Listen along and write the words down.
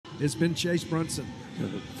it's been Chase Brunson. The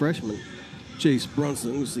freshman Chase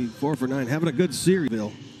Brunson, we see 4 for 9, having a good series.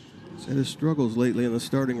 He's had his struggles lately in the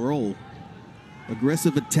starting role.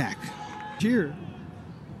 Aggressive attack. Here,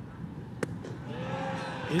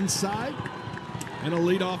 inside, and a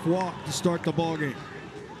leadoff walk to start the ball game.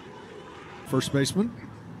 First baseman,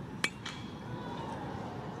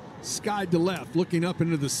 skied to left, looking up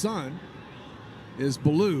into the sun is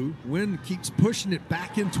Ballou. Wind keeps pushing it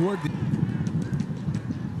back in toward the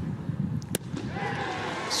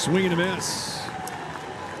swing and a miss.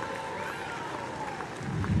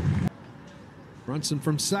 Brunson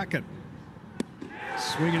from second.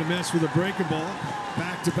 Swing and a miss with a breaking ball.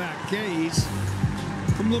 Back-to-back K's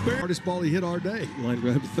from LeBaron. Hardest ball he hit all day. Line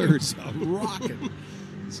drive to third. Rocking.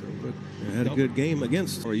 So, but had a good game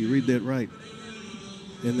against, or you read that right.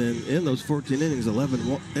 And then in those 14 innings, 11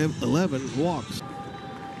 walks.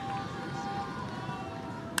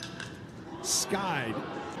 Skied.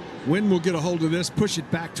 Wynn will get a hold of this, push it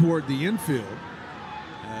back toward the infield.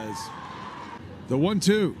 As the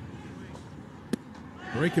 1-2.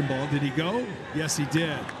 Breaking ball, did he go? Yes, he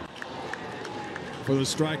did. For the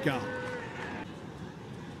strikeout.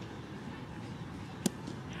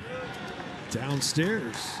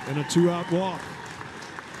 Downstairs and a 2-out walk.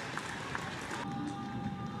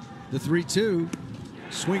 The 3-2.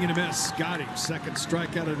 Swing and a miss. Got him. Second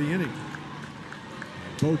strikeout of the inning.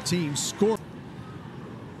 Both teams score.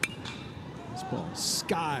 This ball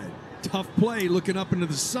skied. Tough play looking up into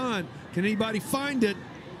the sun. Can anybody find it?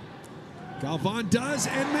 Galvan does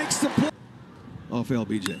and makes the play. Off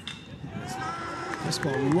LBJ. This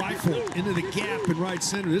ball rifled into the gap in right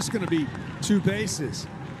center. This is going to be 2 bases.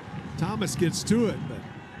 Thomas gets to it, but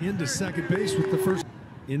into second base with the first.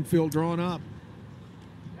 Infield drawn up.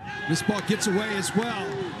 This ball gets away as well.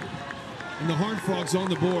 And the Horned Frogs on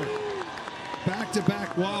the board.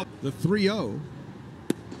 Back-to-back wild. The 3-0.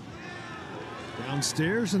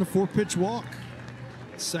 Downstairs and a 4-pitch walk.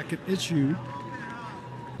 Second issued.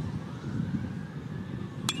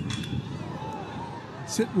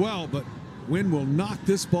 It's hit well, but Wynn will knock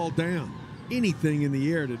this ball down. Anything in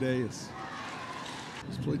the air today is.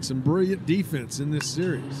 He's played some brilliant defense in this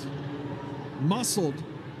series. Muscled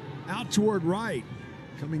out toward right.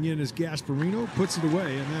 Coming in as Gasparino puts it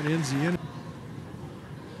away, and that ends the inning.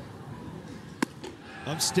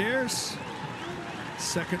 Upstairs,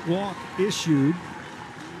 second walk issued.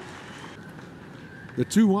 The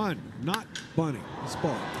 2-1, not bunting. This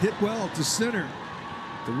ball hit well to center.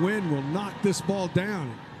 The Wind will knock this ball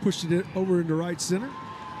down, pushing it over into right center.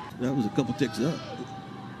 That was a couple ticks up.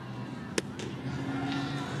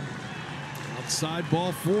 Outside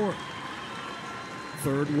ball 4.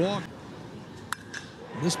 Third walk.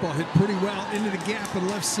 This ball hit pretty well into the gap in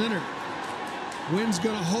left center. Wynn's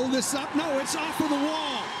going to hold this up. No, it's off of the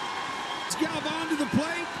wall. It's Galvan to the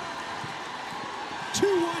plate.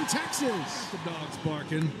 2-1 Texas. The dog's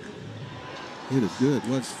barking. It is good.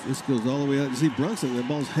 Watch, this goes all the way up. You see Brunson, the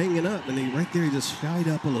ball's hanging up, and right there he just shied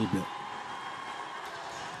up a little bit.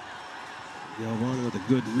 Galvan with a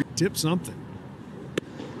good tip something.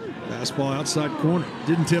 Fastball outside corner.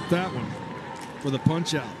 Didn't tip that one for the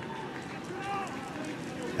punch out.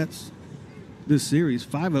 That's this series.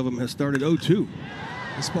 5 of them has started 0-2.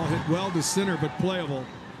 This ball hit well to center, but playable.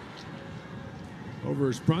 Over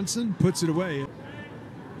is Brunson, puts it away.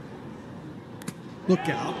 Look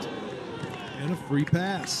out. And a free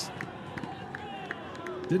pass.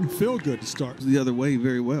 Didn't feel good to start. The other way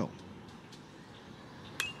very well.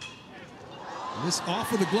 And this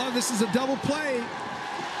off of the glove. This is a double play.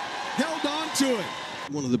 Held on to it.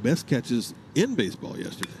 One of the best catches in baseball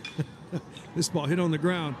yesterday. This ball hit on the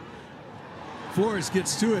ground. Flores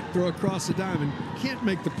gets to it, throw across the diamond. Can't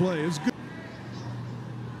make the play. It was good.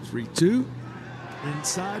 3-2.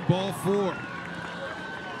 Inside ball 4.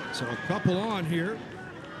 So a couple on here.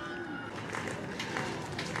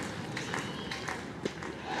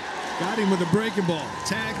 Got him with a breaking ball.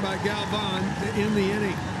 Tagged by Galvan to end the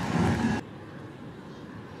inning.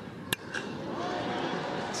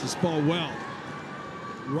 This ball well.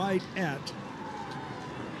 Right at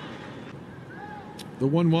the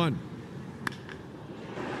 1-1.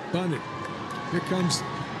 Bunted. Here comes.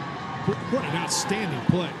 What an outstanding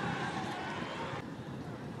play.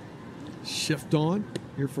 Shift on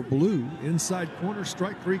here for Blue. Inside corner,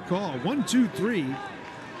 strike 3 call. 1-2-3.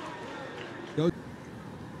 Go.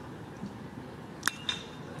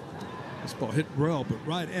 This ball hit well, but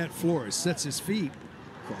right at Flores. Sets his feet.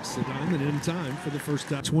 Across the diamond in time for the first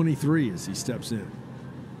time. 23 as he steps in.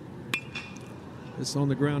 This on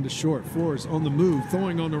the ground to short. Flores on the move,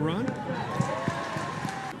 throwing on the run.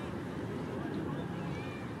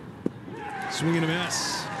 Swing and a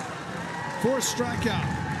miss. 4th strikeout.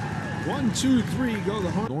 1, 2, 3 go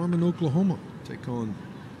the Norman, Oklahoma. Take on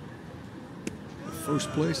the first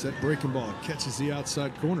place. That breaking ball catches the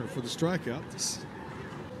outside corner for the strikeout. This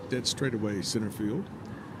dead straightaway center field.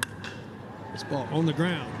 This ball on the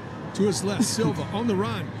ground. To his left, Silva on the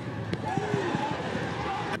run.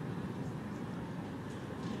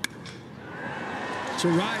 To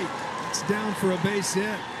right. It's down for a base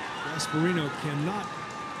hit. Gasparino cannot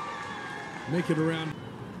make it around.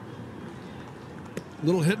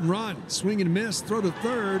 Little hit and run. Swing and miss. Throw to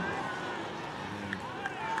third.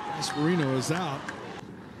 Gasparino is out.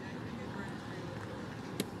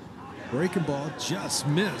 Breaking ball just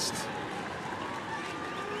missed.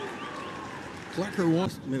 Klecker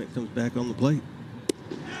wants. Minute comes back on the plate.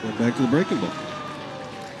 Went back to the breaking ball.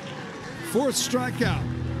 Fourth strikeout.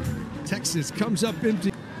 Texas comes up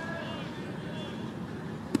empty.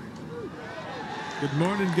 Good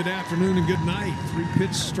morning, good afternoon, and good night.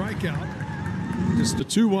 3-pitch strikeout. Just a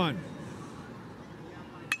 2-1.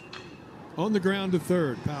 On the ground to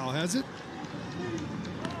third. Powell has it.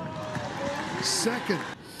 Second.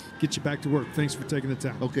 Get you back to work. Thanks for taking the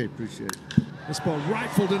time. Okay, appreciate it. This ball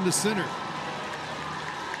rifled into center.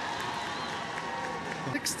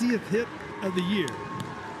 60th hit of the year.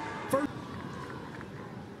 First.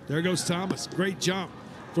 There goes Thomas. Great jump.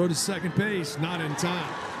 Throw to second base. Not in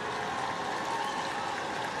time.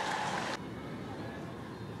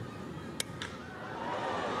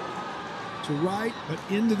 To right, but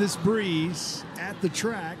into this breeze at the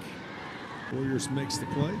track. Warriors makes the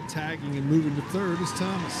play. Tagging and moving to third is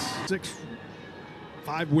Thomas.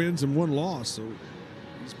 5 wins and 1 loss. So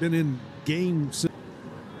he's been in games.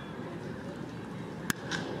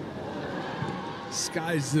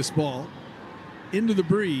 Skies this ball into the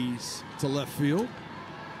breeze to left field.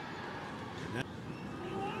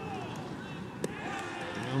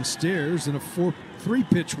 Downstairs in a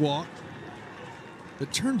 3-pitch walk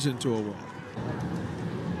that turns into a walk.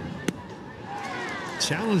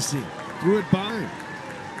 Challenged him, threw it by him.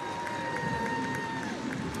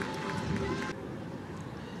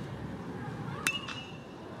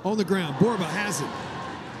 On the ground, Borba has it.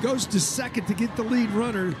 Goes to second to get the lead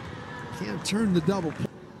runner. Can't turn the double.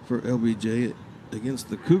 For LBJ against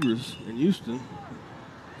the Cougars in Houston,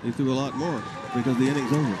 he threw a lot more because the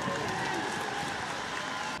inning's over.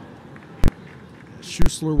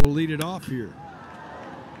 Schussler will lead it off here.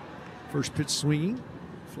 First pitch swinging,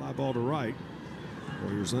 fly ball to right.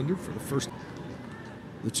 Warriors under for the first.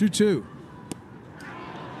 The 2-2.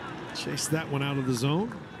 Chase that one out of the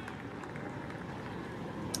zone.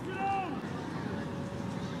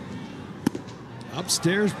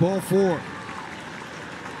 Upstairs, ball 4.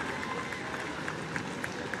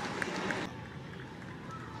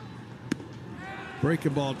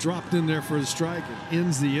 Breaking ball dropped in there for the strike and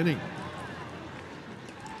ends the inning.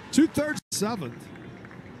 2/3 7th.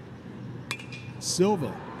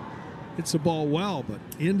 Silva hits the ball well, but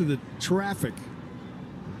into the traffic.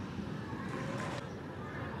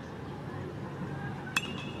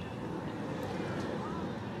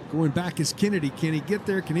 Going back is Kennedy. Can he get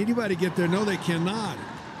there? Can anybody get there? No, they cannot.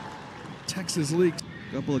 Texas leaks.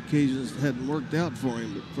 A couple occasions hadn't worked out for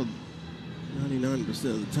him, but for 99%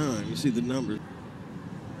 of the time, you see the numbers.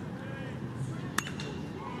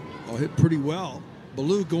 Oh, hit pretty well.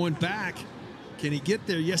 Ballou going back. Can he get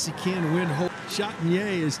there? Yes, he can win. Chatinier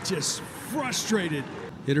is just frustrated.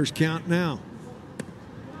 Hitters count now.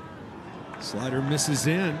 Slider misses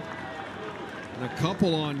in. And a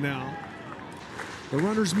couple on now. The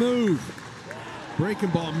runners move. Breaking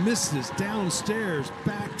ball misses downstairs.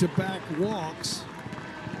 Back-to-back walks.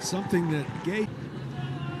 Something that Gate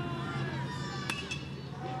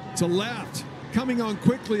to left. Coming on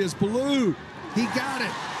quickly is Ballou. He got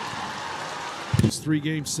it. It's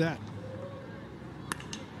 3-game set.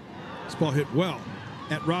 This ball hit well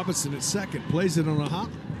at Robinson at second. Plays it on a hop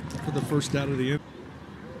for the first out of the inning.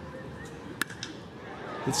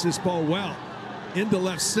 Hits this ball well into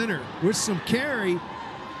left center with some carry.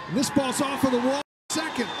 And this ball's off of the wall.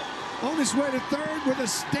 Second on his way to third with a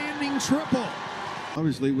standing triple.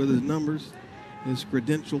 Obviously, with his numbers, his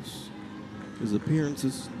credentials, his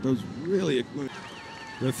appearances, those really.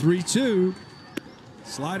 The 3-2.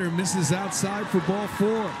 Slider misses outside for ball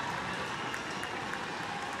 4.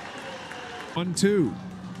 1-2.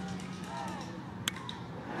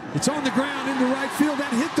 It's on the ground into right field.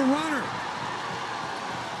 That hit the runner.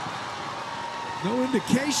 No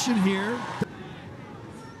indication here.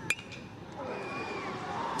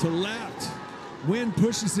 To left. Wynn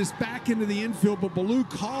pushes this back into the infield, but Ballou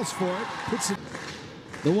calls for it. Puts it.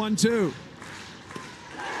 The 1-2.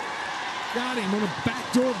 Got him on a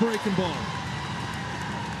backdoor breaking ball.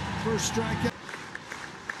 First strikeout.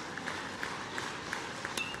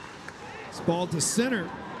 It's ball to center,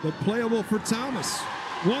 but playable for Thomas.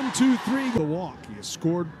 1, 2, 3. The walk. He has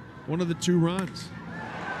scored one of the 2 runs.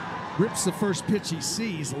 Rips the first pitch he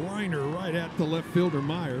sees. Liner right at the left fielder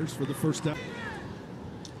Myers for the first out.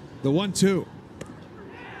 The 1-2.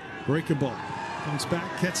 Breaking ball. Comes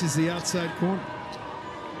back, catches the outside corner.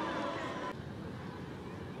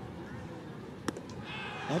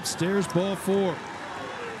 Upstairs, ball 4.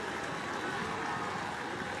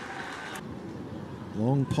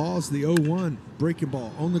 Long pause, the 0-1. Breaking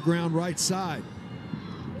ball on the ground, right side.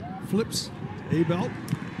 Flips, A-belt,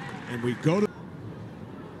 and we go to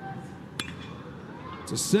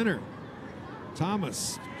center.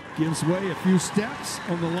 Thomas gives way a few steps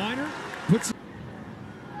on the liner, puts it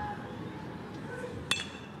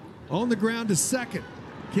on the ground to second.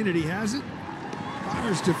 Kennedy has it,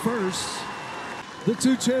 fires to first. The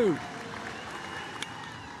 2-2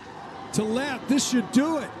 to left. This should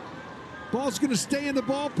do it. Ball's going to stay in the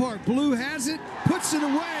ballpark. Blue has it, puts it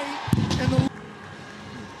away, and the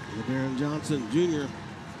LeBaron Johnson Jr.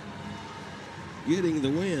 getting the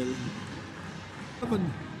win.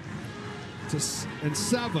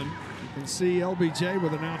 7-7. You can see LBJ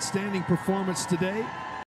with an outstanding performance today.